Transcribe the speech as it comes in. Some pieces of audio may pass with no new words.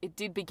it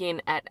did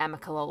begin at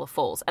Amicalola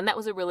Falls, and that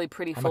was a really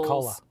pretty Amicalola.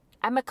 falls.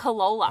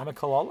 Amicalola.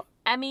 Amicalola?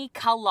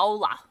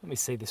 Amicalola. Let me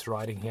see this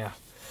writing here.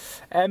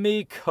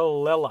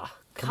 Amicalola.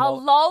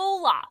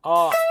 Calola.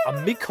 Oh,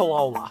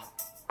 Amicalola.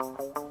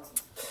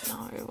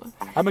 No.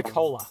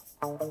 Amicola.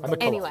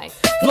 Anyway.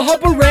 We'll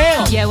hop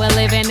around. Yeah, we're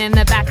living in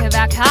the back of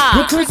our car.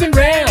 We're cruising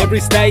round every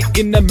state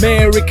in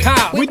America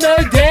with no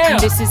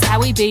doubt. This is how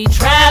we be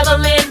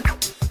traveling.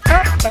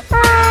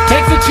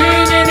 Thanks for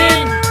tuning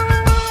in.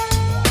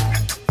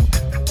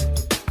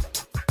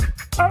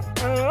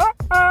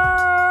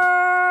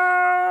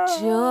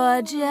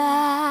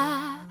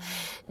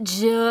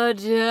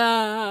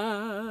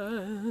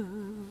 Georgia.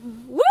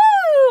 Woo!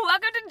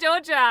 Welcome to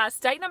Georgia,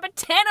 state number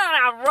 10 on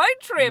our road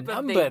trip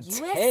Number of the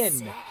 10.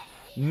 USA.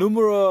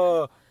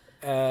 Numero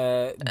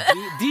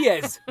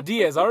Diaz.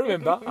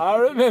 I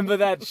remember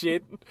that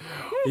shit.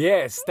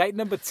 Yeah, state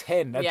number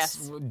 10. That's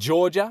Yes.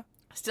 Georgia.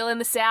 Still in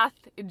the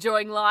south,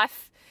 enjoying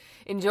life,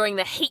 enjoying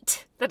the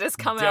heat that has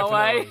come our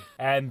Definitely. way.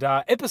 And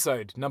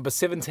episode number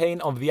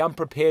 17 of the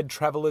Unprepared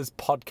Travellers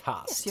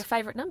podcast. It's your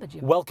favourite number,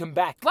 Jim. Welcome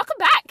back. Welcome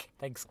back.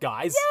 Thanks,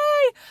 guys.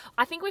 Yay!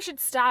 I think we should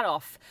start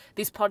off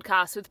this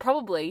podcast with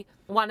probably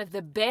one of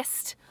the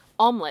best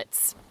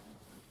omelettes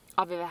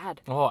I've ever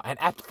had. Oh, and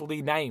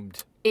aptly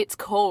named. It's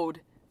called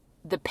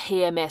the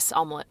PMS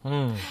omelette.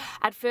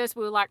 At first,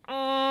 we were like,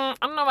 I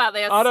don't know about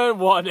this. I don't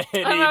want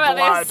any know about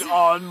blood this.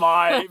 on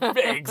my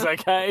eggs,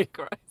 okay?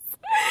 Gross.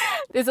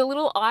 There's a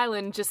little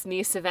island just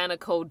near Savannah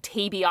called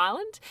TB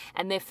Island,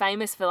 and they're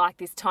famous for like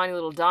this tiny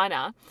little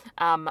diner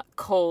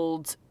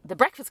called the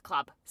Breakfast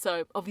Club.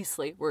 So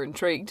obviously we're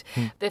intrigued.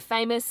 They're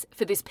famous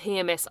for this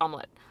PMS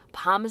omelette,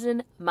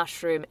 parmesan,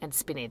 mushroom, and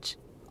spinach.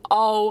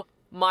 Oh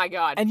my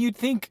God. And you'd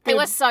think... It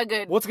was so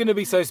good. What's going to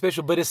be so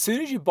special? But as soon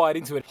as you bite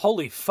into it,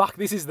 holy fuck,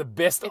 this is the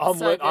best It's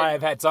omelette so good. I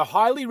have had. So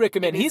highly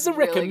recommend. It Here's is a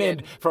really recommend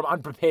good. from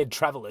Unprepared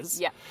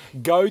Travellers. Yeah.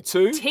 Go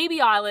to... TB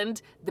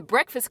Island, the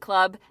Breakfast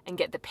Club, and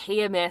get the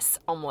PMS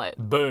omelette.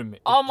 Boom.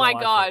 Oh my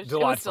Delightful. gosh,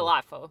 it was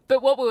delightful.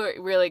 But what we were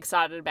really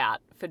excited about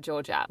for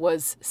Georgia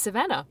was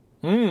Savannah.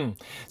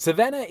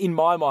 Savannah, in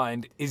my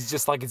mind, is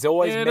just like it's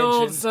always In old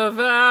mentioned.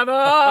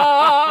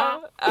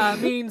 Savannah, I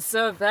mean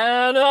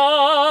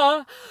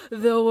Savannah,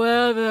 the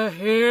weather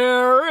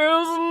here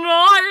is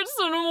nice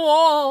and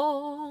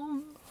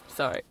warm.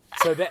 Sorry.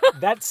 So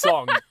that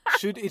song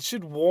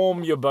should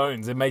warm your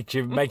bones and make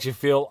you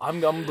feel I'm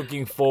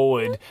looking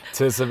forward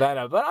to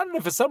Savannah. But I don't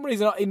know, for some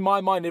reason in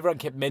my mind everyone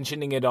kept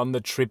mentioning it on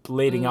the trip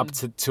leading up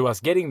to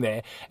us getting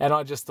there, and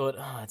I just thought,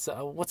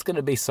 what's going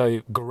to be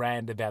so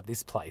grand about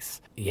this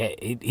place? Yeah,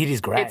 it is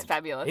grand. It's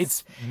fabulous.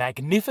 It's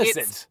magnificent.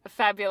 It's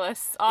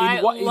fabulous.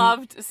 I what- in-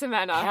 loved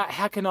Savannah.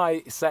 how can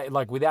I say,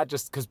 like, without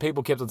just because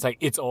people kept on saying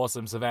it's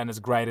awesome, Savannah's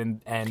great,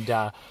 and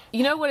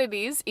You know what it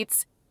is?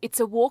 It's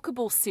a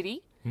walkable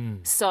city.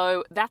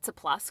 So that's a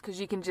plus because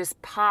you can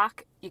just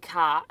park your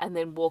car and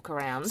then walk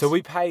around. So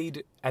we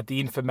paid at the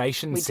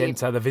information We did.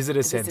 centre, the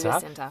visitor The visitor centre.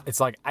 centre.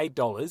 It's like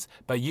 $8,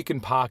 but you can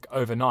park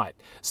overnight.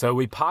 So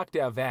we parked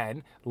our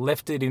van,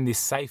 left it in this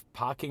safe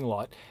parking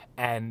lot,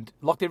 and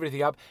locked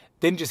everything up.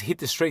 Then just hit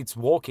the streets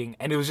walking,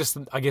 and it was just,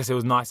 I guess it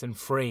was nice and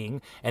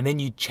freeing. And then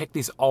you check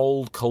this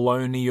old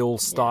colonial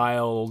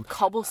style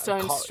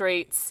cobblestone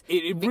streets.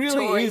 It really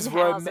Victorian is.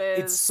 houses.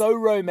 It's so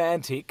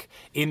romantic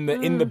in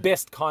the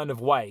best kind of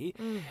way,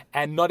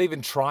 and not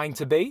even trying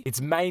to be.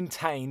 It's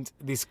maintained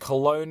this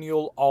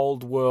colonial,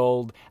 old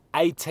world,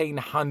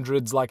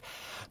 1800s, like,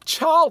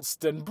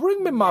 Charleston,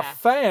 bring me my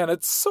fan.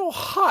 It's so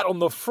hot on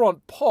the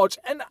front porch,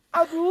 and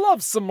I'd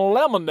love some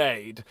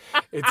lemonade.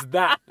 It's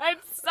that.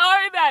 It's so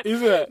that.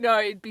 Isn't it? No,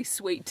 it'd be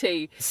sweet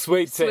tea.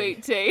 Sweet tea.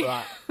 Sweet tea.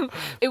 Right.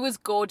 It was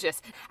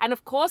gorgeous. And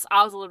of course,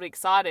 I was a little bit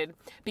excited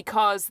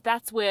because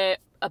that's where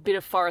a bit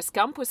of Forrest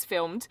Gump was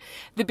filmed.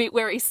 The bit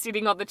where he's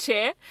sitting on the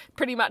chair,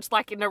 pretty much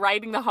like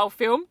narrating the whole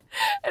film.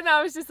 And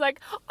I was just like,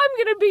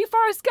 I'm going to be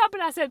Forrest Gump.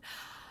 And I said,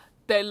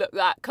 they look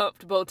like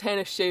comfortable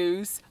tennis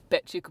shoes.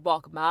 Bet you could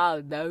walk a mile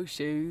in those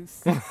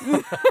shoes.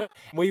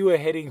 We were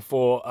heading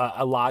for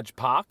a large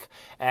park,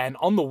 and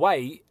on the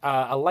way,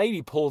 a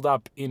lady pulled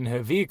up in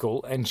her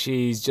vehicle, and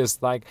she's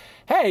just like,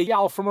 hey,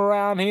 y'all from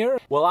around here?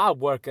 Well, I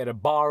work at a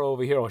bar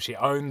over here, or she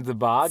owned the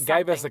bar,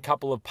 gave us a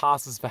couple of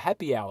passes for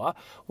happy hour,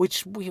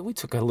 which we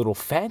took a little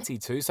fancy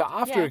to. So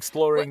after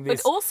exploring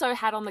this... It also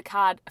had on the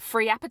card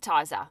free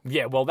appetizer.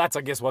 Yeah, well, that's,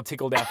 I guess, what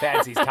tickled our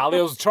fancies, Carly.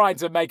 It was trying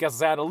to make us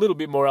sound a little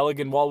bit more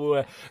elegant while we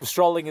were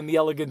strolling in the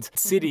elegant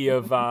city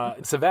of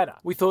Savannah.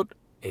 We thought,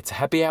 it's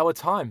happy hour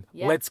time.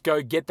 Yeah. Let's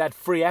go get that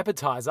free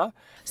appetizer.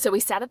 So we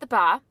sat at the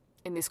bar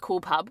in this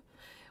cool pub.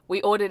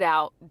 We ordered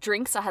our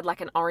drinks. I had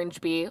like an orange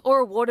beer or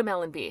a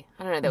watermelon beer.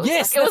 I don't know. There was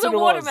Yes, it was that's a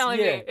what it was, watermelon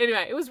yeah. beer.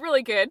 Anyway, it was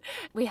really good.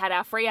 We had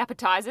our free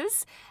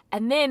appetizers,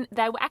 and then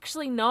they were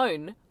actually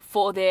known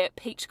for their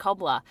peach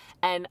cobbler.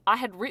 And I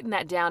had written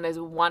that down as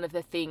one of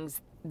the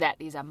things that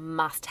is a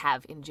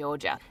must-have in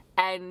Georgia.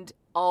 And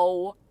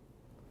oh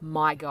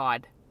my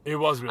God. It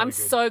was really I'm good.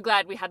 so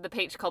glad we had the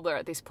peach cobbler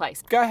at this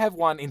place. Go have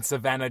one in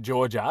Savannah,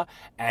 Georgia,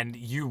 and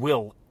you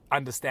will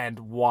understand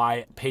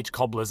why peach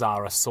cobblers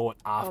are a sought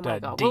after Oh my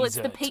God. dessert. Well, it's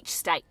the peach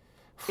state.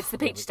 It's the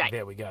peach state.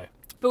 There we go.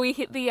 But we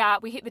hit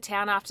the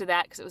town after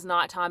that because it was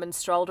nighttime and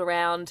strolled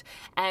around.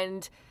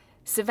 And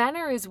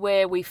Savannah is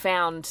where we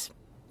found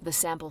the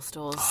sample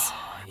stores.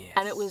 Yes.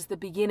 And it was the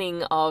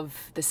beginning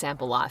of the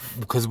sample life.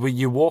 Because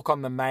you walk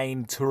on the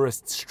main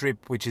tourist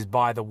strip, which is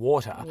by the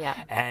water. Yeah.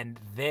 And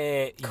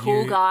there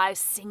Cool guys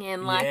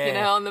singing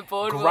on the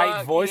boardwalk.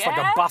 Great voice, like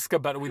a busker,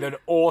 but with an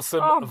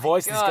awesome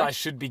voice. gosh. This guy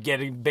should be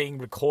being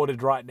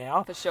recorded right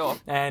now. For sure.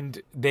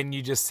 And then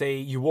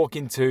you walk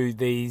into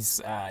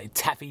these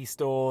taffy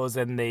stores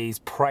and these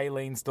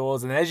praline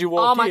stores. And as you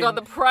walk Oh my God,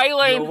 the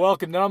praline. you're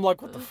welcome. And I'm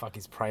like, what the fuck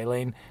is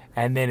praline?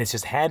 And then it's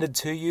just handed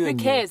to you. Who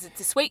cares? It's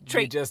a sweet You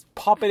treat. just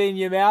pop it in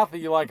your mouth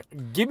and you're like,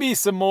 give me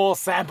some more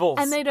samples.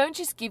 And they don't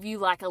just give you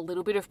like a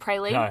little bit of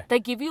praline. No. They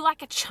give you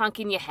like a chunk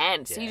in your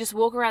hand. So Yeah. you just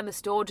walk around the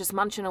store just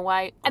munching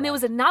away. And there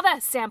was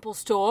another sample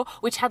store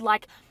which had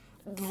like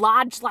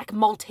large like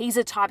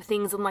Malteser type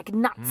things and like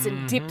nuts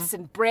and dips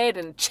and bread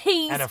and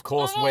cheese. And of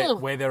course,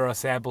 where there are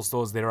sample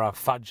stores, there are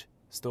fudge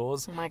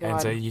stores. Oh my And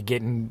so God. you're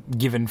getting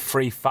given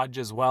free fudge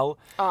as well.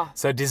 Oh.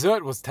 So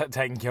dessert was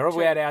taken care of.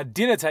 We had our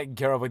dinner taken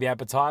care of with the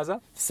appetizer.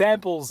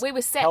 Samples We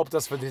were set. helped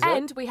us for dessert.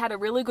 And we had a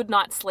really good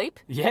night's sleep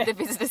Yeah. at the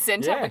visitor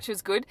centre, Yeah. which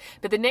was good.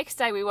 But the next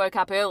day we woke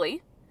up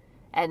early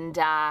and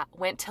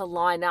went to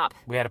line up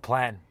we had a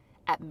plan.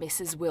 at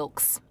Mrs.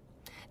 Wilkes.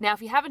 Now,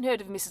 if you haven't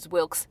heard of Mrs.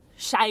 Wilkes,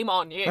 shame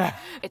on you.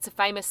 It's a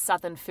famous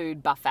southern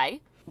food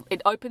buffet.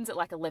 It opens at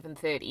like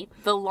 11:30.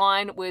 The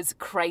line was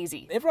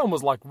crazy. Everyone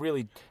was like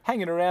really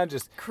hanging around,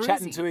 just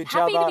chatting to each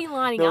Happy to other. be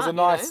lining there was up, a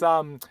nice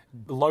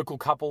local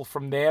couple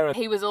from there.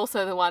 He was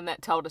also the one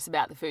that told us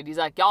about the food. He's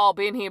like, y'all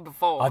been here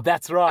before. Oh,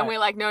 that's right. And we're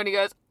like, no. And he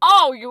goes,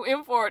 oh, you're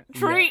in for a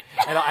treat.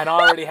 Yeah. And I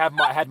already had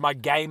my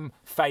game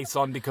face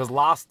on because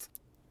last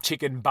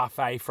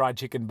fried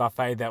chicken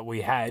buffet that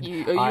we had,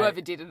 You I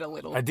overdid it a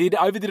little. I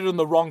overdid it on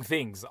the wrong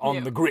things, on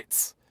Yeah. the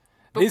grits.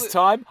 This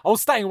time, I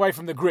was staying away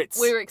from the grits.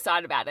 We were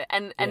excited about it.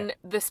 And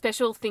the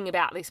special thing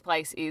about this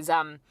place is,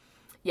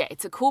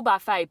 it's a cool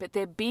buffet, but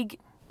they're big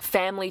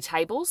family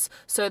tables.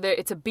 So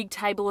it's a big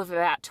table of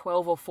about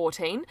 12 or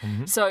 14.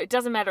 Mm-hmm. So it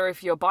doesn't matter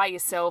if you're by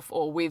yourself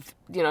or with,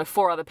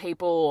 4 other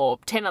people or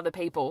 10 other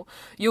people.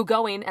 You'll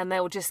go in and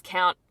they'll just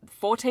count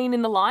 14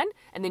 in the line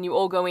and then you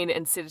all go in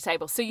and sit at a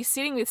table. So you're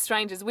sitting with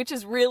strangers, which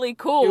is really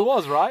cool. It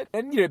was, right?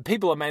 And,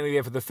 people are mainly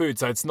there for the food,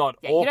 so it's not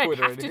You awkward don't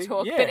or have anything. to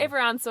talk, Yeah. but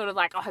everyone's sort of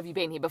like, oh, have you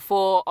been here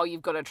before? Oh,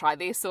 you've got to try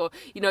this. Or,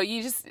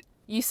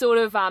 you sort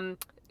of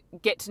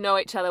get to know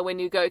each other when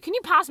you go, can you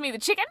pass me the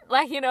chicken?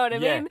 Like, you know what I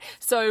Yeah. mean?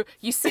 So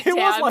you sit It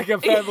down. was like a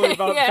family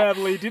Yeah.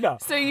 family dinner.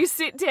 So you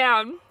sit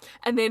down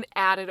and then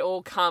out it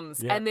all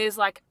comes. Yeah. And there's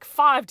like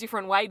 5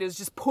 different waiters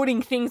just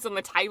putting things on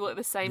the table at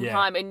the same Yeah.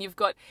 time. And you've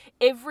got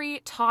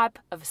every type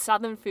of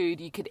southern food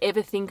you could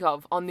ever think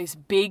of on this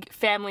big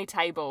family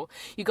table.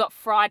 You got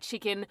fried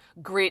chicken,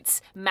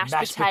 grits, mashed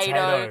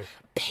potato,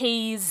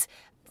 peas,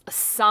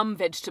 some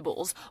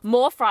vegetables,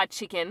 more fried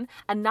chicken,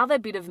 another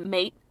bit of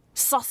meat,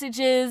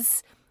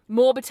 sausages,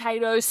 more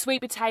potatoes,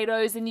 sweet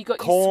potatoes, and you got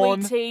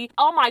Corn. your sweet tea.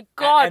 Oh my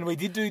God. And we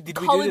did we do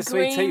Collard the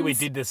sweet tea? We greens.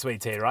 did the sweet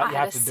tea, right? I You had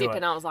have a to sip do it.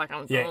 and I was like,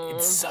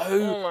 It's so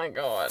oh my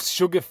God.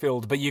 sugar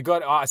filled, but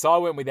so I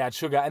went without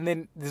sugar, and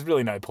then there's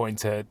really no point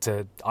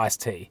to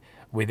iced tea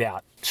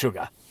without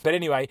sugar. But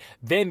anyway,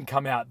 then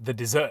come out the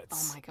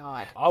desserts. Oh my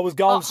God. I was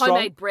going strong.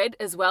 Homemade bread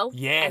as well.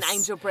 Yes. And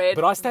angel bread.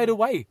 But I stayed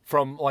away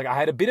from, I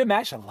had a bit of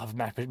mash. I love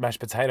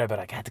mashed potato, but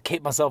I had to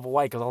keep myself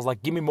away because I was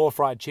like, give me more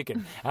fried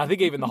chicken. And I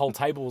think even the whole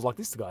table was like,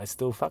 this guy's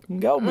still fucking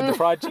going with the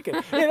fried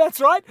chicken. Yeah, that's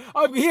right.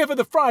 I'm here for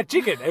the fried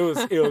chicken. It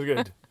was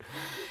good.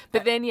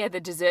 But then, the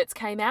desserts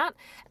came out,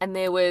 and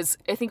there was,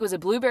 I think it was a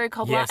blueberry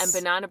cobbler Yes. and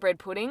banana bread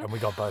pudding. And we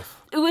got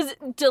both. It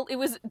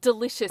was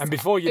delicious. And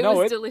before you it know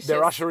was it, delicious.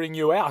 they're ushering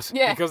you out.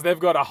 Yeah. Because they've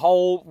got a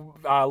whole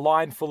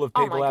line full of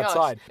Oh people my gosh.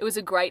 outside. It was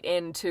a great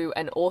end to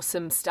an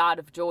awesome start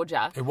of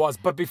Georgia. It was.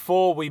 But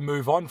before we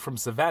move on from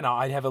Savannah,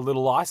 I'd have a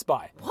little I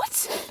Spy.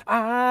 What?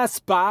 I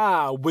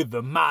spy with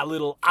my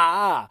little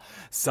eye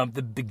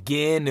something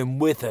beginning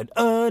with an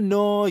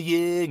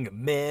annoying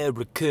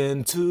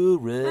American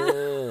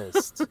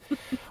tourist.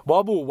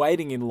 While we were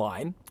waiting in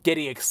line,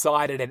 getting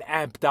excited and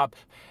amped up,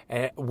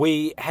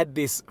 we had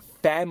this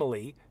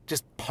family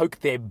just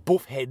poke their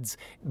buff heads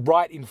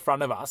right in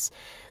front of us.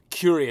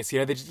 Curious,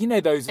 they're just,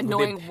 those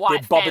Annoying they're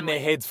white bobbing family.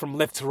 their heads from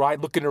left to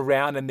right, looking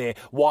around, and they're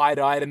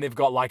wide-eyed, and they've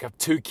got like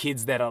 2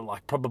 kids that are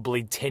like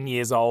probably 10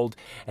 years old,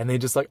 and they're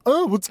just like,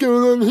 oh, what's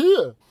going on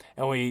here?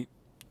 And we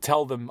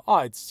tell them, oh,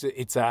 it's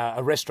a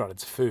restaurant,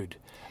 it's food.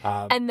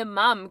 And the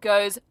mum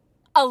goes,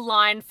 a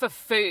line for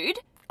food?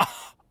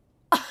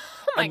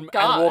 Oh my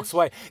God. And walks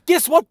away.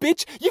 Guess what,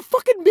 bitch? You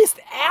fucking missed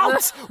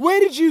out. Where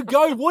did you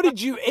go? What did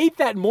you eat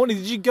that morning?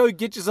 Did you go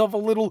get yourself a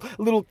little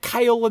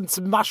kale and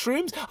some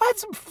mushrooms? I had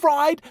some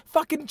fried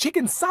fucking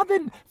chicken,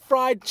 southern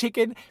fried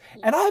chicken,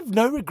 and I have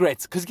no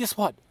regrets because guess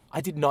what? I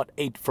did not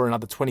eat for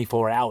another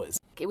 24 hours.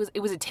 It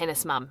was a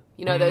tennis mum.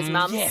 You know those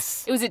mums?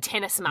 yes. It was a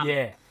tennis mum.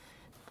 Yeah.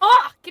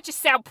 Oh, get your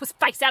sourpuss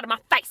face out of my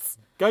face.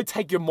 Go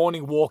take your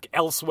morning walk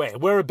elsewhere.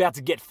 We're about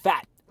to get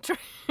fat. True.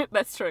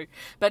 That's true.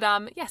 But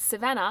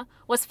Savannah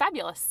was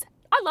fabulous.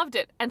 I loved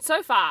it. And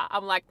so far,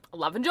 I'm like, I'm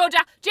loving Georgia.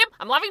 Jim,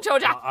 I'm loving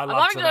Georgia. I I'm loved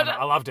loving Savannah.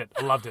 Georgia. I loved it.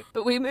 I loved it.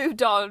 But we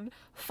moved on,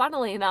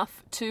 funnily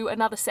enough, to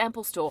another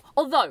sample store.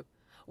 Although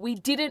we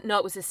didn't know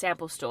it was a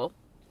sample store.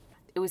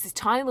 It was this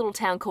tiny little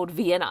town called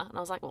Vienna. And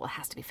I was like, well, it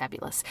has to be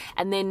fabulous.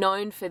 And they're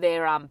known for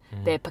their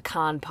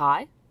pecan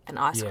pie and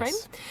ice cream.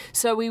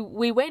 So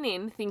we went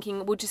in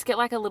thinking we'll just get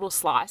like a little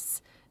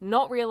slice,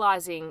 not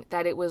realising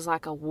that it was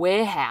like a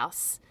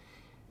warehouse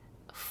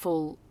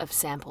full of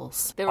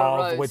samples. There were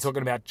rows. We're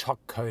talking about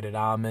choc-coated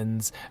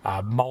almonds,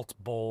 malt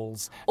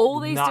balls, all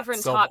these nuts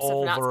different types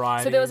of nuts.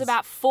 varieties. So there was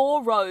about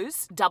 4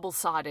 rows,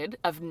 double-sided,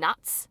 of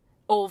nuts,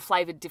 all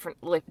flavoured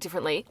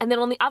differently. And then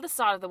on the other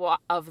side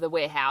of the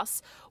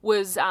warehouse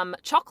was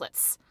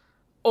chocolates,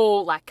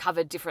 all like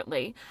covered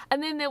differently.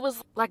 And then there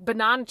was like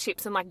banana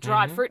chips and like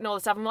dried fruit and all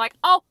this stuff. And we're like,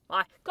 oh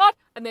my God.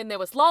 And then there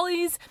was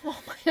lollies.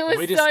 It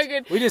was so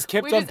good. We just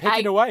kept on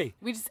picking away.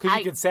 We just because ate.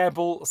 you could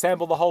sample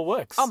the whole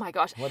works. Oh my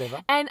gosh.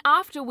 Whatever. And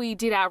after we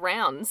did our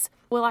rounds,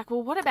 we're like,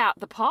 well, what about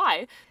the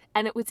pie?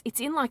 And it's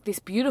in like this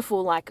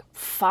beautiful like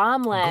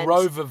farmland.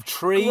 Grove of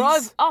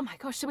trees. Oh my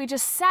gosh. So we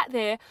just sat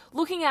there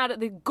looking out at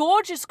the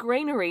gorgeous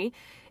greenery,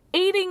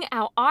 eating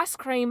our ice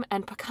cream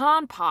and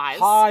pecan pies.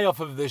 High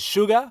off of the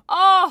sugar.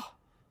 Oh,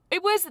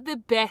 it was the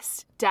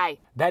best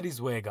day. That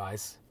is where,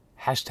 guys,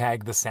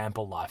 #the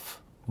sample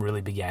life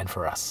really began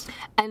for us.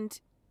 And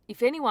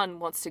if anyone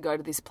wants to go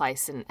to this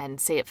place and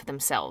see it for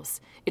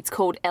themselves, it's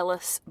called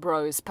Ellis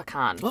Bros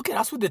Pecan. Look at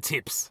us with the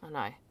tips. I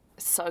know.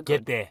 It's so good.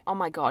 Get there. Oh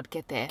my God,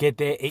 get there. Get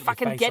there, eat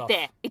Fucking your face get off.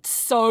 there. It's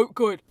so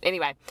good.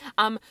 Anyway,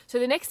 so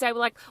the next day we're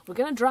like, we're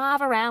going to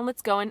drive around,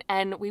 let's go.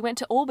 And we went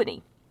to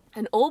Albany.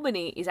 And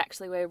Albany is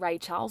actually where Ray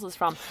Charles is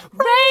from.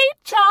 Ray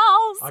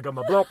Charles! I got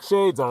my black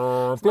shades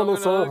on, feeling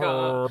so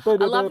high.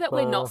 I love that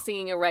we're not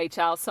singing a Ray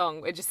Charles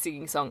song. We're just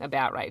singing a song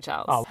about Ray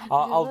Charles. Oh,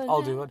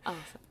 I'll do it.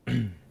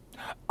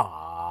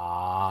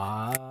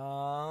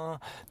 Oh,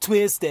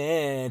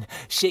 Twisted,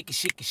 shake it,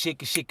 shake it,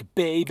 shake it, shake it,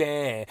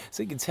 baby.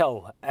 So you can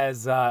tell,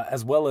 as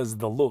well as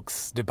the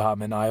looks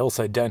department, I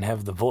also don't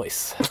have the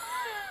voice.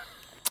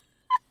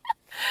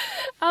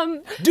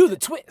 Do the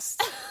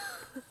twist.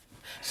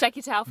 Shake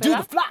your tail Do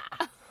feather. the fly.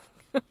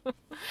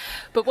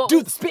 But what Do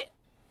was, the spit.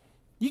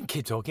 You can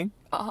keep talking.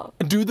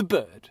 And do the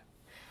bird.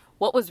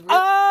 what was real?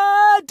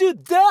 Do the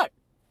duck.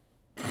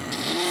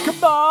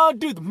 Come on,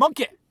 do the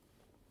monkey.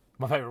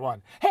 My favourite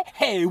one.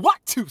 Hey,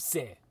 what to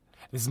say?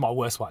 This is my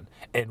worst one.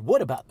 And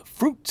what about the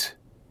fruit?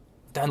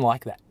 Don't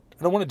like that.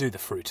 I don't want to do the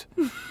fruit.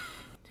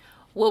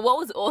 Well, what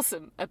was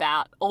awesome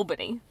about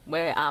Albany,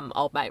 where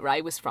old mate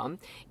Ray was from,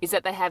 is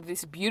that they have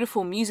this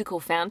beautiful musical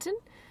fountain,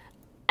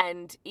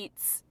 and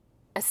it's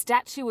a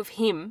statue of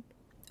him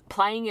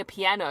playing a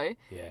piano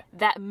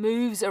that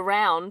moves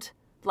around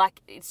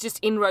like it's just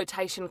in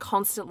rotation,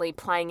 constantly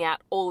playing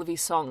out all of his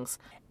songs.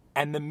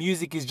 And the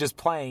music is just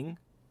playing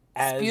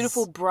as... This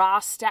beautiful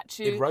brass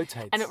statue. It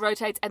rotates. And it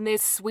rotates, and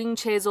there's swing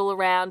chairs all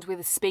around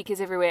with speakers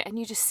everywhere, and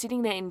you're just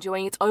sitting there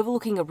enjoying. It's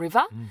overlooking a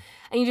river, and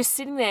you're just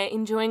sitting there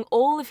enjoying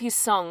all of his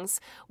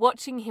songs,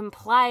 watching him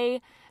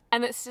play.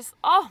 And it's just,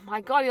 oh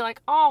my God, you're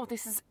like, oh,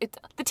 this is it.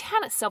 The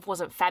town itself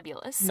wasn't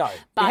fabulous. No,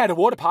 but it had a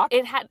water park.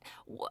 It had,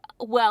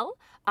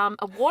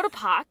 a water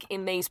park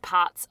in these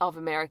parts of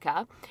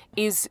America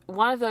is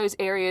one of those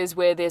areas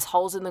where there's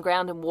holes in the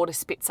ground and water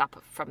spits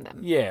up from them.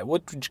 Yeah,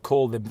 what would you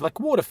call them? Like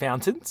water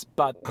fountains,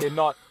 but they're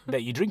not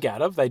that you drink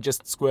out of. They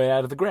just squirt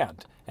out of the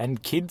ground.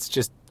 And kids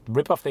just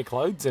rip off their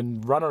clothes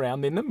and run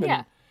around in them.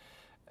 And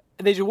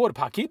there's your water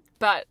park, kid.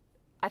 But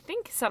I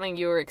think something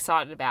you were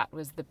excited about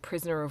was the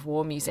Prisoner of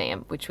War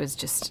Museum, which was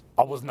just...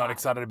 I was not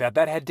excited about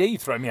that. How dare you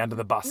throw me under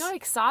the bus? Not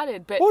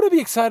excited, but... What would I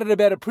be excited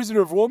about a Prisoner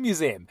of War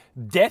Museum?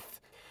 Death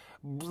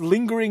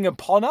lingering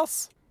upon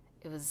us?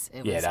 It was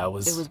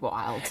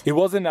wild. It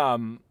wasn't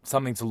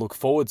something to look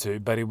forward to,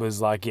 but it was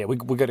like, we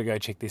got to go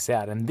check this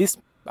out. And this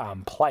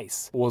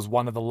place was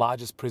one of the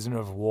largest prisoner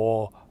of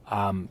war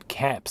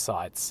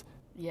campsites,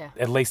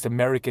 at least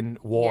American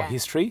war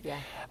history.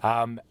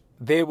 Yeah.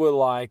 There were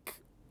like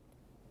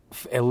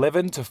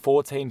 11 to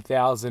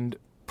 14,000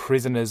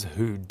 prisoners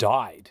who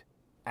died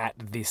at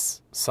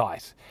this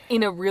site.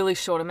 In a really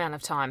short amount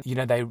of time. You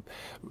know, they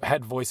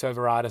had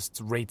voiceover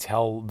artists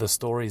retell the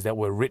stories that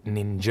were written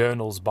in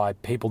journals by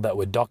people that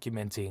were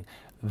documenting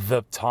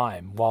the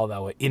time while they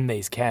were in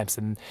these camps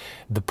and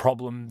the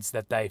problems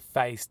that they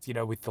faced, you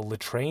know, with the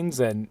latrines.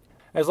 And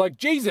it's like,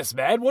 Jesus,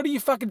 man, what are you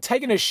fucking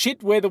taking a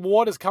shit where the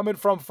water's coming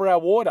from for our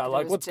water?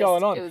 Like, what's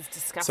going on? It was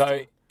disgusting.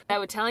 So they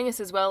were telling us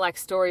as well, like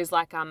stories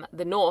like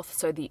the North,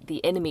 so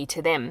the enemy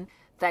to them,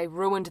 they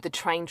ruined the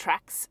train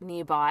tracks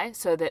nearby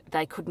so that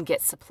they couldn't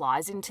get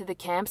supplies into the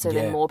camp. So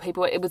then more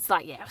people. It was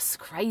like, it was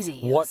crazy.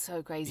 It was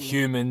so crazy.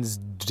 Humans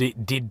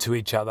did to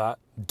each other,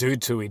 do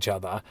to each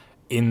other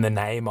in the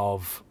name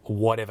of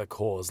whatever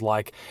cause.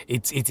 Like,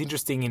 it's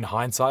interesting in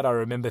hindsight. I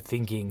remember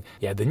thinking,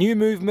 the new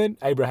movement,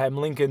 Abraham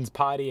Lincoln's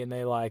party, and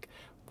they're like,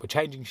 we're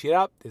changing shit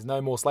up. There's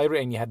no more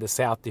slavery. And you had the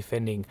South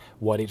defending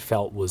what it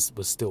felt was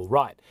still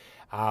right.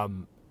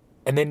 And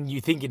then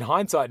you think in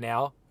hindsight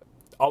now,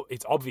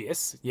 it's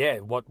obvious,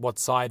 what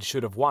side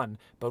should have won,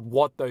 but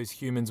what those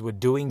humans were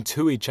doing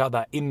to each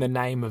other in the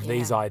name of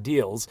these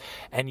ideals.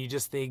 And you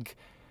just think,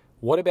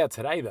 what about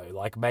today, though?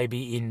 Like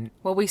maybe in...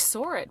 Well, we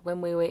saw it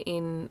when we were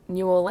in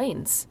New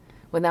Orleans,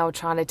 when they were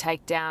trying to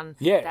take down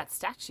that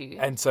statue.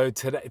 And so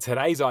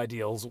today's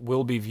ideals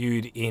will be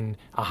viewed in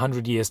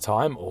 100 years'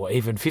 time or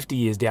even 50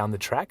 years down the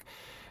track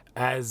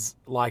as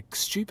like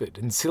stupid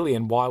and silly,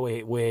 and why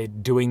we're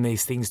doing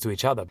these things to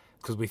each other.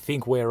 Because we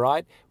think we're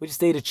right. We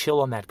just need to chill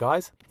on that,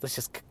 guys. Let's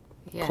just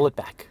pull it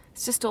back.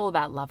 It's just all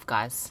about love,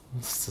 guys.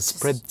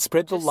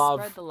 Spread the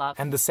love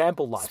and the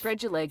sample life.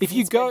 Spread your legs. If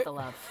you spread the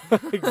love.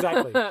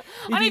 Exactly.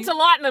 I need to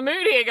lighten the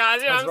mood here,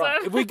 guys. You know what I'm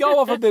saying? If we go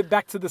off of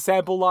back to the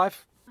sample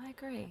life, I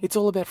agree. it's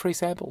all about free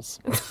samples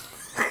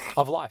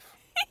of life.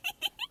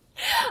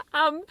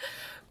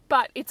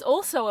 But it's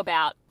also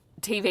about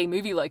TV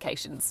movie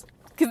locations,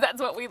 because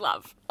that's what we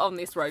love on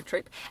this road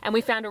trip. And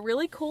we found a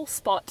really cool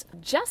spot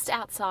just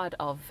outside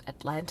of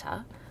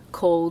Atlanta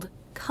called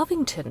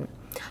Covington.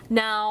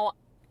 Now,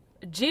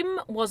 Jim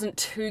wasn't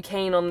too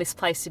keen on this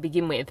place to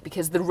begin with,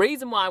 because the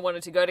reason why I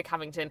wanted to go to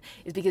Covington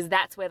is because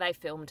that's where they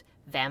filmed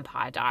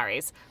Vampire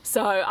Diaries.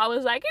 So I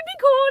was like, it'd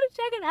be cool to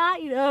check it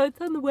out,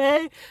 it's on the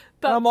way.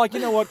 But and I'm like, you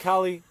know what,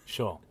 Carly?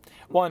 Sure.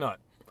 Why not?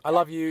 I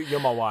love you,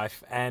 you're my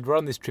wife, and we're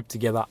on this trip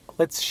together.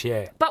 Let's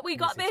share. But we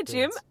got there,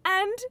 Jim,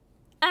 and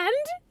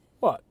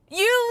what?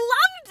 You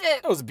loved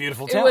it. It was a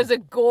beautiful town. It was a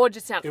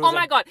gorgeous town. Oh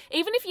my God.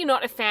 Even if you're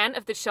not a fan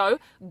of the show,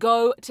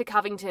 go to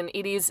Covington.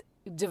 It is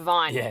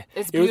divine. Yeah.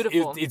 It's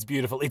beautiful. It's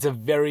beautiful. It's a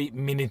very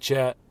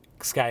miniature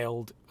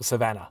scaled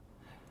savannah.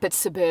 But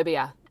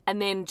suburbia.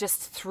 And then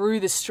just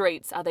through the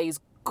streets are these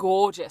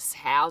gorgeous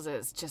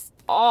houses. Just,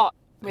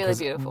 really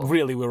beautiful.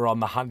 Really, we were on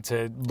the hunt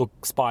to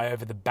spy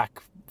over the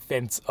back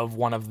fence of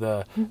one of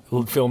the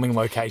filming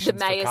locations.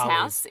 The mayor's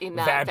house in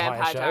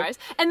Vampire Diaries.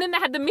 And then they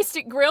had the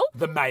Mystic Grill.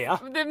 The mayor.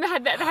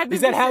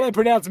 Is that how they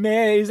pronounce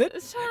mayor, is it?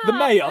 The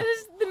mayor.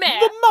 The mayor.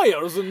 The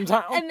mayor's in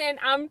town. And then,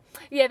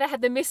 they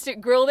had the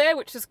Mystic Grill there,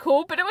 which was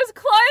cool, but it was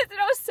closed, and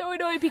I was so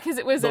annoyed because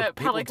it was a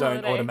public people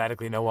don't holiday.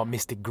 automatically know what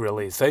Mystic Grill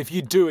is. So if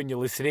you do and you're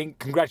listening,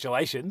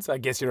 congratulations. I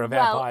guess you're a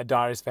Vampire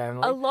Diaries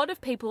family. A lot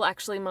of people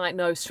actually might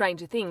know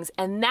Stranger Things,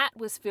 and that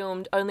was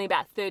filmed only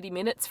about 30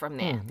 minutes from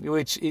there.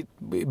 Which it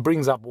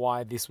brings up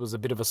why this was a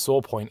bit of a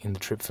sore point in the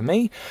trip for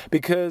me,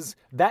 because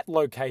that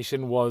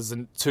location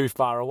wasn't too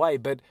far away,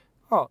 but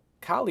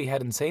Carly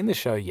hadn't seen the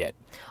show yet.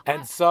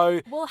 And so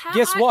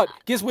guess what?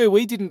 Guess where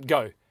we didn't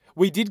go?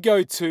 We did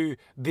go to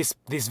this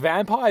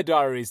Vampire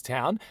Diaries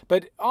town,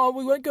 but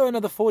we won't go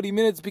another 40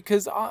 minutes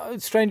because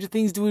Stranger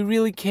Things, do we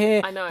really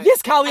care? I know.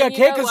 Yes, Carly, I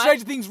care because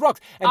Stranger Things rocks.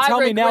 And tell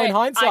me now in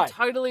hindsight. I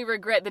totally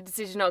regret the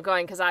decision not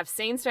going, because I've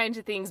seen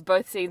Stranger Things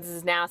both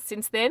seasons now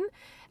since then,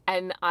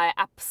 and I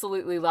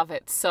absolutely love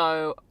it.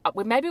 So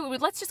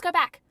let's just go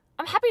back.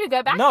 I'm happy to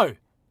go back.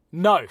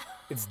 No,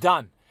 it's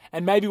done.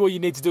 And maybe what you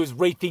need to do is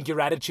rethink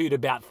your attitude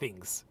about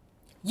things.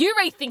 You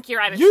rethink your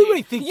attitude. You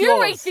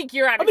rethink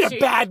your attitude. I'm in a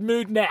bad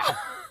mood now. I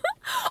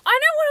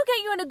know what'll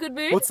get you in a good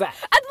mood. What's that?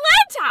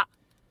 Atlanta!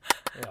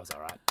 Yeah, that was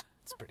all right.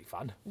 It's pretty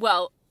fun.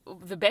 Well,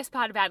 the best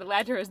part about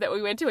Atlanta is that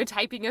we went to a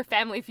taping of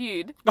Family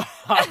Feud.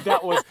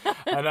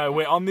 I know,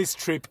 we're on this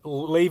trip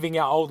leaving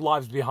our old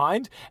lives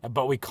behind,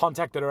 but we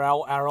contacted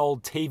our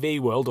old TV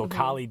world, or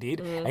Carly did,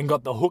 and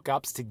got the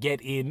hookups to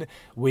get in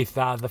with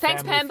the Family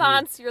Thanks, Pam Feud.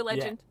 Barnes. You're a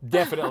legend. Yeah,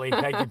 definitely.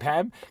 Thank you,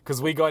 Pam.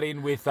 Because we got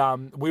in with,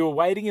 we were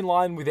waiting in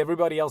line with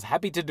everybody else,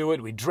 happy to do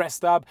it. We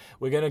dressed up.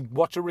 We're going to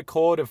watch a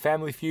record of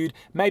Family Feud.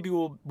 Maybe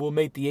we'll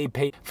meet the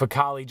EP for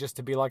Carly just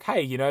to be like,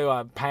 hey,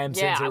 Pam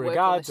sends her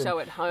regards. I work on the show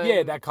at home.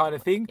 Yeah, that kind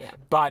of thing. Yeah.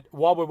 But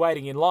while we're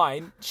waiting in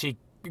line, she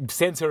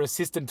sends her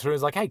assistant through and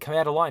is like, hey, come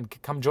out of line.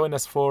 Come join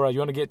us for, you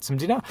want to get some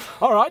dinner?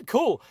 All right,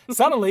 cool.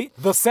 Suddenly,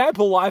 the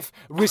sample life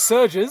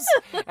resurges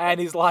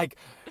and is like,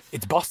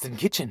 it's Boston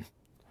Kitchen.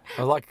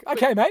 I was like,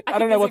 okay, mate, I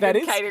don't know what that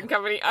is. Catering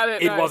company. I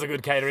don't know. It was a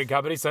good catering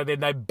company. So then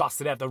they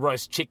busted out the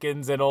roast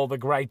chickens and all the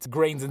great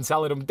greens and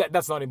salad.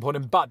 That's not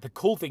important. But the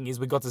cool thing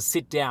is we got to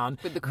sit down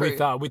with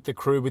the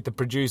crew, with the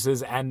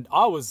producers. And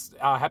I was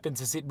happened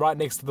to sit right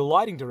next to the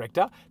lighting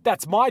director.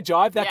 That's my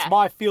jive. That's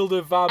my field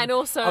of and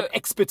also of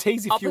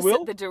expertise, if you will.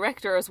 Opposite the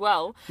director as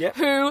well, yep,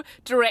 who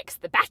directs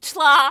The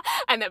Bachelor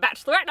and The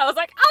Bachelorette. And I was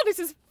like, oh, this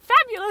is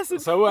fabulous.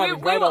 And so we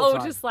were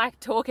all just like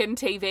talking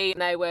TV,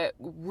 and they were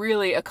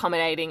really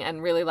accommodating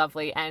and really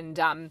lovely, and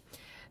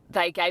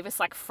they gave us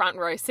like front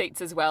row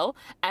seats as well.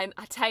 And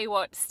I tell you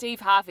what,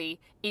 Steve Harvey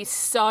is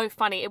so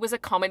funny. It was a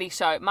comedy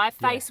show. My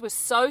face was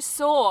so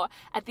sore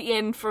at the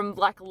end from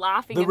like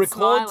laughing and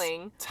smiling. The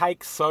records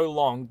take so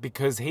long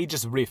because he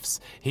just riffs.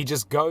 He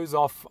just goes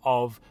off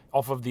of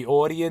the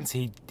audience.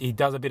 He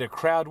does a bit of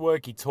crowd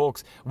work. He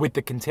talks with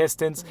the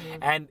contestants,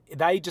 and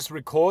they just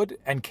record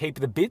and keep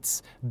the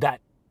bits that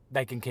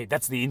they can keep.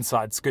 That's the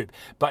inside scoop.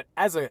 But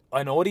as an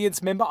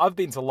audience member, I've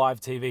been to live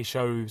TV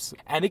shows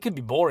and it can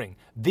be boring.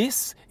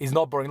 This is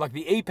not boring. Like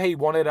the EP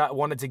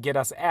wanted to get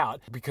us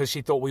out because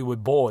she thought we were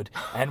bored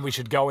and we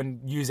should go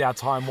and use our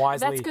time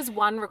wisely. That's because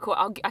one record...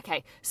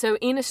 Okay, so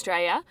in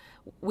Australia,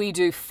 we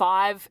do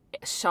 5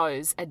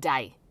 shows a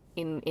day.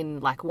 in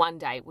like one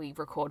day. We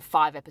record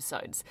 5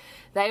 episodes.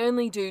 They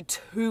only do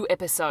 2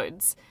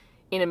 episodes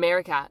in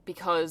America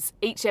because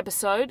each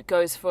episode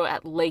goes for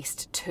at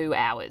least 2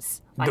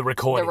 hours. Like The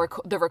recording.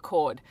 The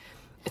record.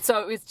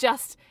 So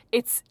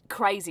it's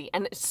crazy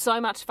and it's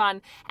so much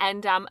fun.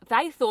 And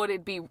they thought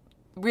it'd be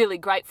really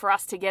great for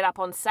us to get up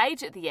on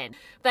stage at the end.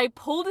 They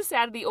pulled us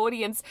out of the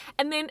audience,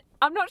 and then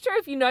I'm not sure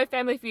if you know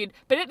Family Feud,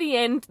 but at the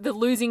end, the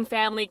losing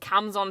family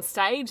comes on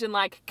stage and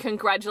like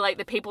congratulate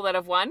the people that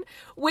have won.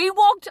 We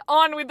walked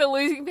on with the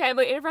losing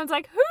family, and everyone's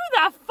like, "Who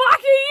the fuck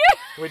are you?"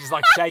 We're just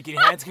like shaking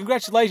hands,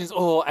 congratulations.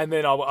 Oh, and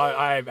then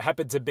I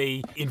happened to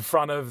be in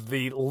front of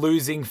the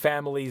losing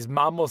family's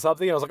mum or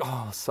something. And I was like,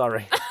 oh,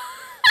 sorry.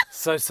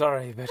 So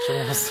sorry,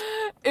 vegetables.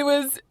 It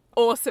was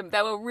awesome.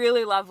 They were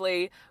really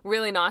lovely,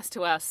 really nice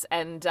to us,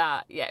 and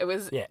it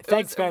was. Yeah,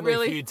 thanks, it was Family a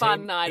really Feud fun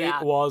team. night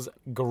out. It was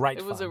great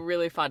It fun. was a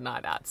really fun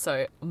night out.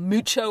 So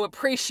mucho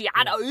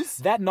apreciados.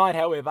 That night,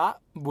 however,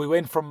 we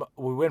went from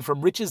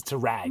riches to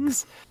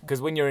rags because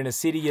when you're in a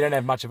city, you don't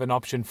have much of an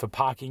option for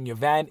parking your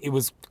van. It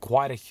was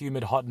quite a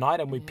humid, hot night,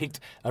 and we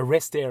picked a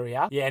rest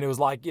area. Yeah, and it was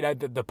like,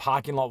 the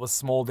parking lot was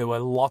small. There were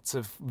lots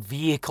of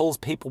vehicles.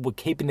 People were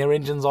keeping their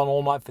engines on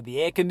all night for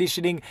the air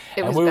conditioning, It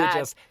and was we bad. were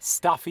just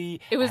stuffy.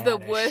 It was and the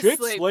had a worst shit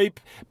sleep.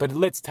 But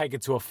let's take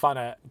it to a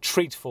funner,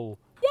 treatful.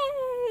 Yay!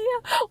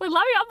 We're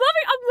loving.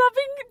 I'm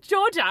loving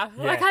Georgia.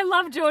 Yeah, Like I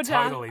love Georgia.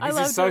 Totally. I This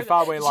love is so Georgia.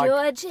 far we're like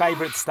Georgia.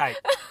 favourite state.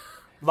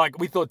 Like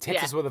we thought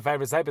Texas Yeah. were the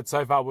favourite state, but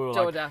so far we were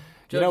Georgia. like,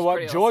 you know Georgia's what?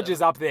 pretty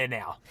Georgia's up there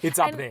now. It's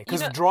up And, there. you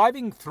Because know-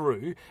 driving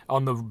through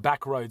on the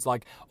back roads,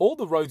 like all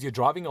the roads you're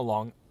driving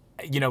along,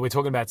 we're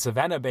talking about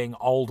Savannah being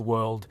old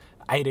world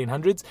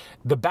 1800s.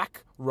 The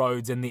back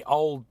roads and the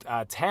old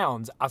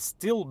towns are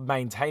still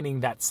maintaining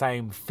that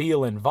same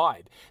feel and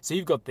vibe. So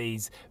you've got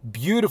these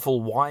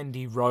beautiful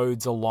windy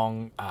roads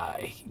along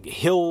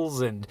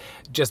hills and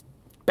just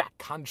back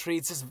country.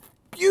 It's just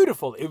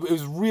beautiful. It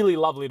was really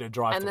lovely to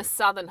drive And through. the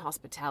southern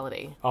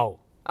hospitality. Oh,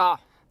 Oh,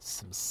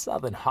 some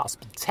southern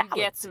hospitality.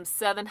 get some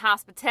southern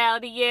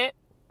hospitality yet?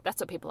 That's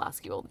what people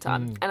ask you all the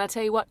time. And I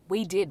tell you what,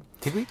 we did.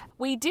 Did we?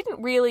 We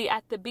didn't really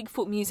at the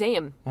Bigfoot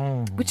Museum,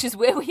 which is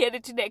where we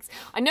headed to next.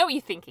 I know what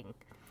you're thinking.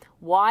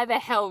 Why the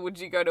hell would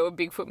you go to a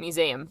Bigfoot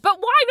museum? But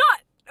why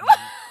not?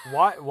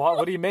 Why?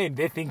 What do you mean?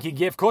 They're thinking,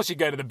 yeah, of course you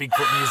go to the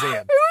Bigfoot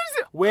Museum.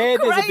 was Where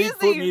there's a crazy.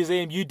 Bigfoot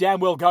Museum, you damn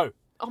well go.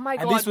 Oh my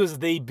God. And this was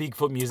the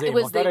Bigfoot Museum. It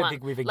was Like, the I don't one.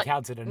 think we've Like,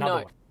 encountered another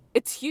no, one.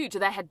 It's huge.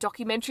 They had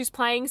documentaries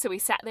playing, so we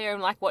sat there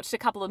and watched a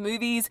couple of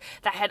movies.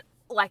 They had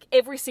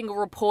every single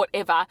report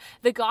ever.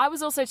 The guy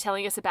was also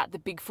telling us about the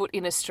Bigfoot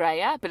in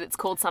Australia, but it's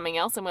called something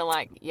else, and we're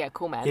like, yeah,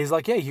 cool, man. He's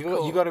like, yeah,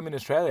 you got him in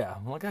Australia.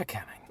 I'm like, okay,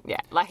 man. Yeah,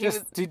 like he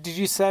was. Did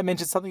you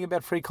mention something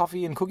about free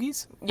coffee and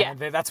cookies? Yeah. And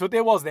that's what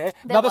there was there.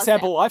 Another was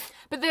sample that. life.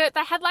 But they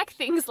had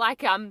things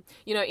like, in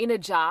a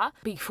jar,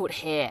 Bigfoot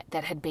hair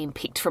that had been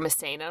picked from a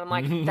scene. And I'm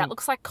like, that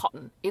looks like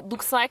cotton. It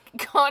looks like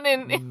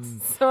cotton.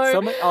 It's so...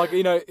 Some, then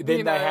you know.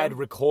 they had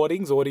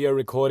audio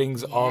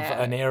recordings of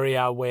Yeah. an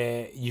area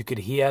where you could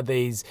hear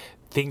these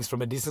things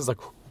from a distance, like,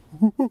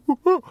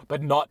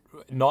 but not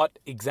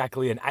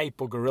exactly an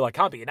ape or gorilla.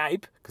 Can't be an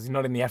ape because you're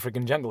not in the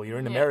African jungle. You're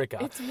in America.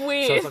 it's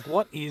weird. So it's like,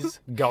 what is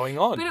going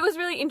on? But it was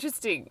really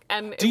interesting.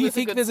 And Do you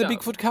think there's a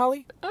Bigfoot,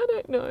 Carly? I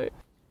don't know.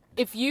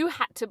 If you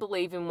had to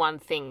believe in one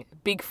thing,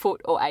 Bigfoot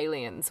or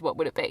aliens, what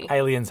would it be?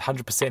 Aliens,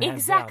 100% hands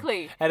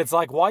Exactly. down. And it's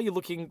like, why are you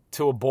looking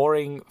to a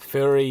boring,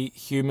 furry,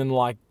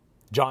 human-like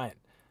giant?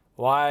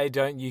 Why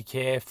don't you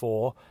care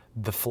for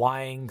the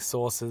flying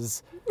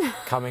saucers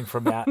coming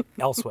from out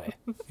elsewhere?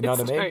 You know what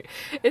I mean? True.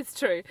 It's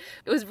true.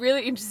 It was a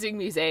really interesting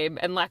museum,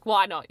 and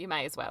why not? You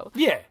may as well.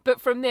 Yeah.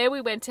 But from there we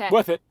went to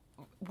Worth it.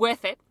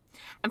 Worth it.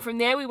 And from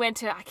there we went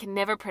to, I can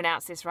never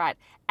pronounce this right,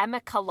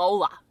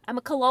 Amicalola.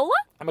 Amicalola?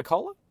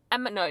 Amacola?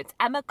 No, it's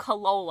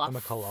Amicalola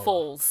Amicalola.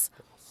 Falls.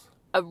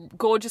 A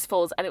gorgeous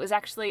falls. And it was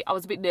actually, I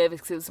was a bit nervous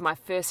because it was my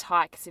first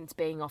hike since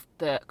being off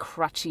the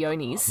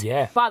Crutchiones.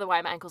 Yeah. By the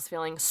way, my ankle's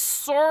feeling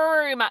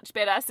so much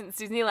better since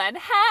Disneyland.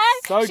 Hey,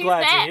 So she's glad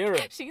to back. hear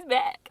it. She's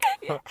back.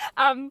 Yeah.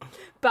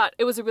 But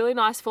it was a really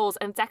nice falls,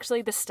 and it's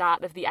actually the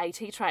start of the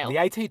AT Trail. The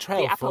AT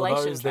Trail, The for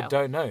Appalachian those that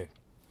Trail. don't know.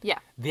 Yeah.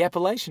 The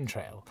Appalachian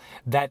Trail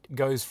that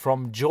goes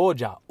from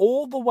Georgia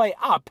all the way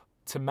up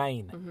to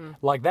Maine. Mm-hmm.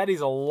 Like, that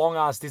is a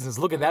long-ass distance.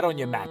 Look at that on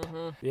your map.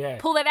 Yeah.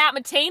 Pull that out,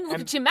 Mateen. Look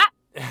at your map.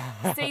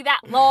 See that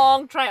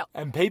long trail.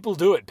 And people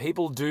do it.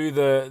 People do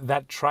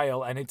that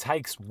trail, and it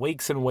takes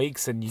weeks and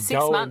weeks, and you 6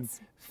 go months.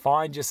 and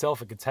find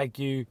yourself. It could take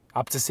you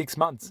up to 6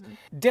 months.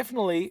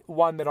 Definitely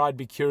one that I'd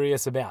be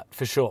curious about,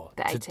 for sure,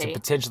 The to AT.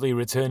 potentially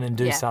return and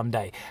do Yeah.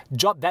 someday.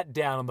 Jot that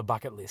down on the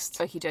bucket list.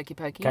 Okie dokie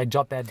pokey. Okay,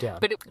 jot that down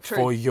But true.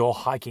 for your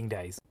hiking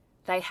days.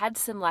 They had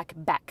some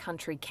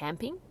backcountry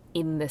camping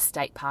in the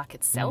state park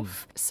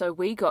itself. So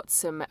we got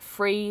some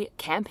free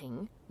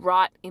camping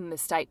right in the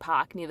state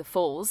park near the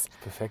falls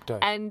Perfecto.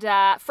 and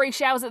free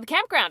showers at the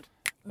campground.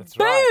 That's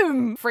right.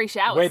 Boom! Free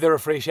showers. Where there are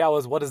free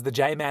showers, what does the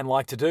J-Man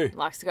like to do?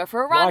 Likes to go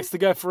for a run. Likes to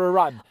go for a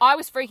run. I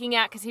was freaking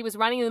out because he was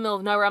running in the middle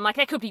of nowhere. I'm like,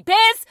 there could be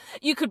bears.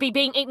 You could be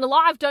being eaten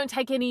alive. Don't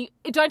take any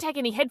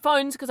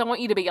headphones because I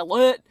want you to be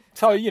alert.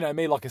 So,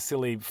 me like a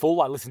silly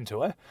fool, I listened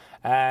to her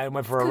and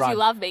went for a run. Because you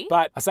love me.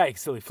 But I say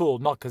silly fool,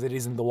 not because it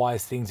isn't the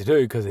wise thing to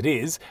do, because it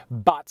is.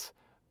 But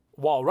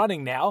while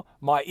running now,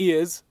 my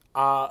ears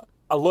are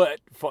alert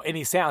for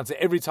any sounds. So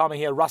every time I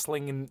hear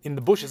rustling in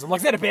the bushes, I'm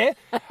like, is that a bear?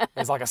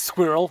 There's like a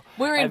squirrel.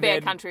 We're in And bear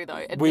then country,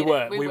 though. We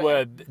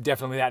were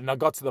definitely that. And I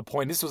got to the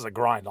point, this was a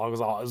grind. I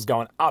was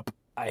going up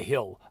a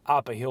hill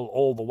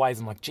all the ways.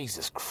 I'm like,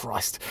 Jesus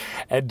Christ.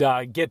 And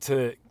get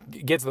to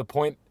the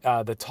point,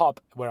 the top,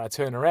 where I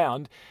turn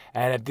around,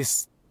 and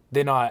as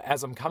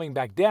I'm coming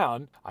back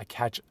down, I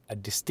catch a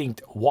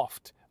distinct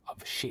waft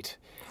of shit.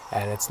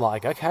 And it's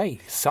like, okay,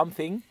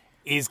 something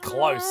is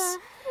close.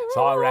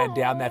 So I ran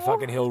down that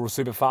fucking hill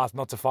super fast,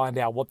 not to find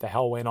out what the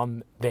hell went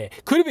on there.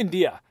 Could have been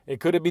deer.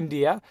 It could have been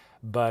deer,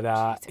 but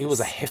it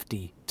was a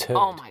hefty turd.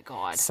 Oh, my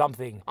God.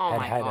 Something Oh,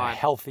 my had God. a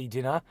healthy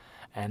dinner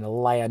and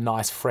lay a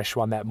nice fresh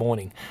one that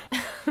morning.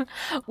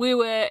 We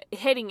were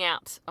heading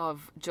out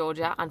of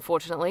Georgia,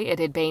 unfortunately. It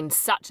had been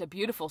such a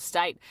beautiful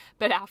state,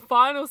 but our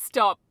final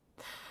stop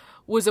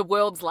was a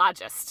world's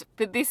largest.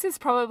 But this is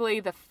probably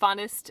the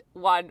funnest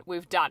one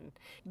we've done.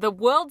 The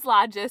world's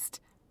largest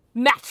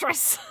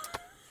mattress.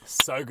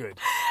 So good.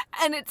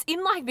 And it's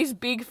in like this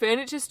big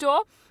furniture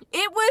store.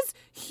 It was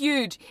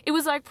huge. It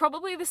was like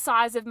probably the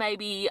size of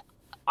maybe,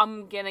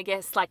 I'm going to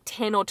guess, like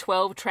 10 or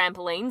 12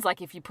 trampolines,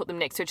 like if you put them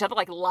next to each other,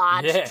 like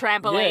large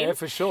trampolines. Yeah,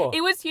 for sure.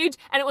 It was huge,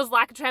 and it was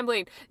like a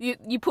trampoline.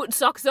 You put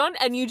socks on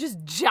and you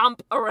just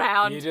jump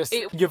around.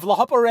 You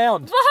flop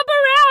around. Flop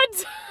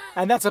around.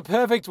 And that's a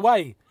perfect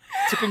way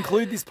to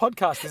conclude this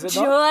podcast, is it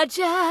not?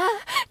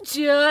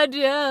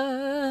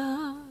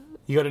 Georgia.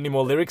 You got any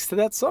more lyrics to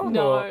that song?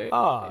 No. Or?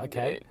 Oh,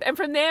 okay. And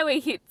from there we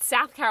hit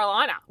South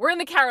Carolina. We're in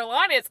the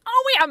Carolinas.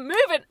 Oh, we are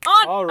moving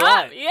on All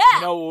right. up. Yeah.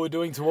 You know what we're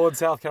doing towards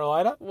South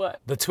Carolina?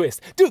 What? The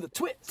twist. Do the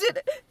twist.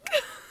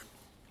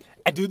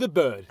 And do the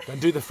bird.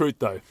 Don't do the fruit,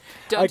 though.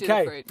 Don't do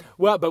the fruit.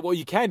 Well, but what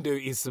you can do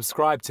is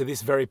subscribe to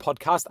this very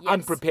podcast, Yes.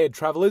 Unprepared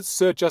Travellers.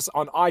 Search us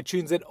on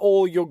iTunes and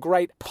all your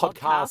great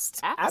podcast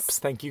Podcast apps.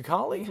 Thank you,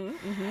 Carly.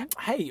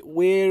 Hey,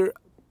 we're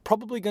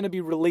probably going to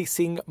be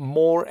releasing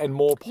more and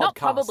more podcasts. Not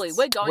probably.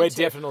 We're going to. We're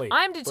definitely.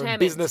 I'm We're in determined.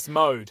 business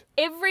mode.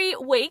 Every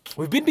week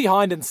We've been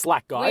behind in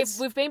slack, guys.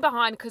 we've been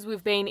behind because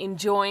we've been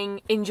enjoying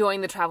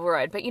the travel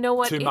road. But you know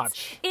what? Too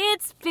much.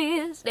 It's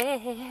business.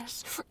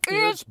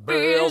 It's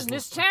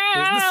business time.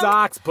 Business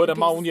socks, put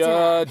them on Business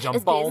ya, time. jump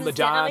It's on the business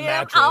time. giant Yeah,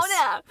 mattress.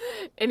 oh,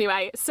 no.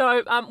 Anyway,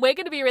 so we're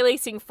going to be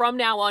releasing from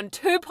now on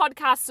 2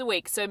 podcasts a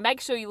week. So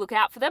make sure you look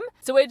out for them.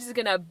 So we're just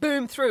going to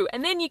boom through,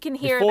 and then you can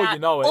hear Before about you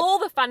know it, all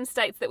the fun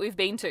states that we've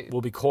been to.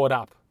 We'll be caught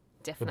up.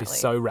 Definitely. It'll be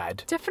so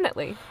rad.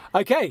 Definitely.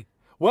 Okay,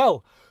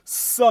 well,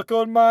 suck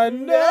on my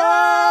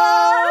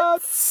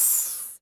nuts.